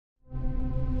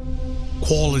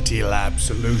Quality Lab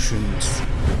Solutions.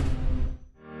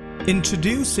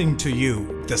 Introducing to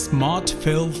you the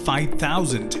SmartFill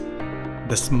 5000.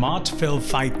 The SmartFill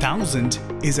 5000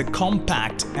 is a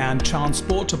compact and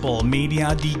transportable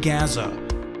media degasser.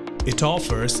 It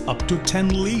offers up to 10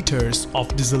 liters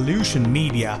of dissolution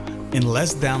media in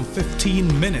less than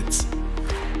 15 minutes.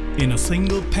 In a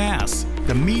single pass,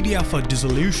 the media for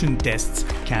dissolution tests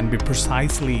can be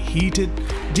precisely heated,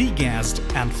 degassed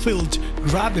and filled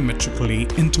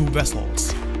gravimetrically into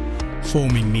vessels.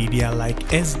 Foaming media like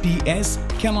SDS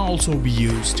can also be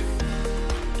used.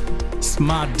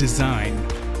 Smart design.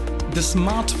 The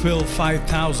SmartFill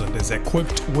 5000 is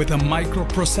equipped with a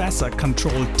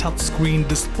microprocessor-controlled touchscreen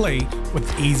display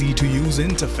with easy-to-use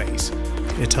interface.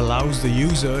 It allows the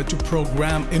user to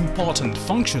program important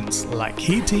functions like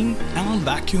heating and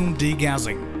vacuum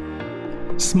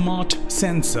degassing. Smart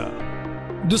sensor.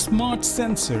 The smart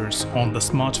sensors on the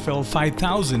SmartFill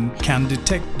 5000 can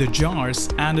detect the jars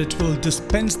and it will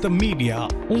dispense the media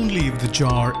only if the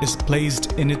jar is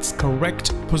placed in its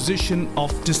correct position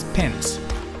of dispense.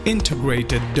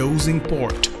 Integrated dosing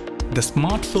port. The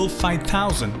SmartFill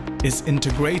 5000 is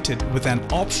integrated with an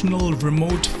optional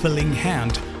remote filling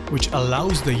hand which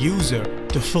allows the user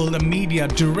to fill the media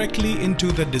directly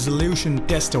into the dissolution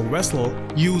tester vessel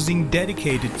using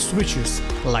dedicated switches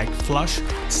like flush,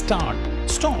 start,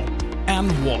 stop and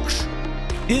wash.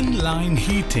 Inline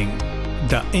heating.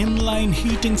 The inline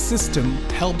heating system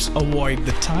helps avoid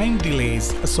the time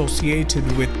delays associated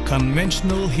with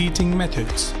conventional heating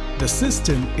methods. The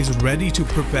system is ready to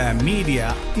prepare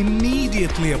media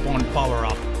immediately upon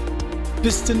power-up.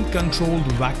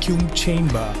 Piston-controlled vacuum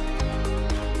chamber.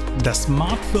 The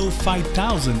SmartFill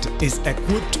 5000 is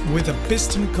equipped with a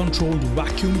piston-controlled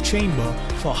vacuum chamber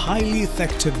for highly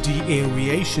effective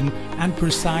deaeration and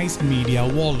precise media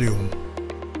volume.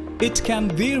 It can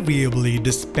variably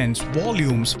dispense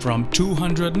volumes from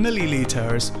 200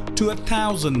 milliliters to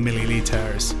 1000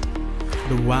 milliliters.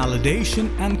 The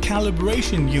validation and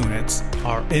calibration units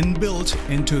are inbuilt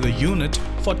into the unit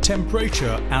for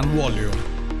temperature and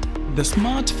volume. The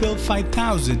SmartFill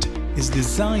 5000 is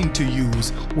designed to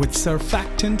use with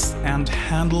surfactants and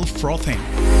handle frothing.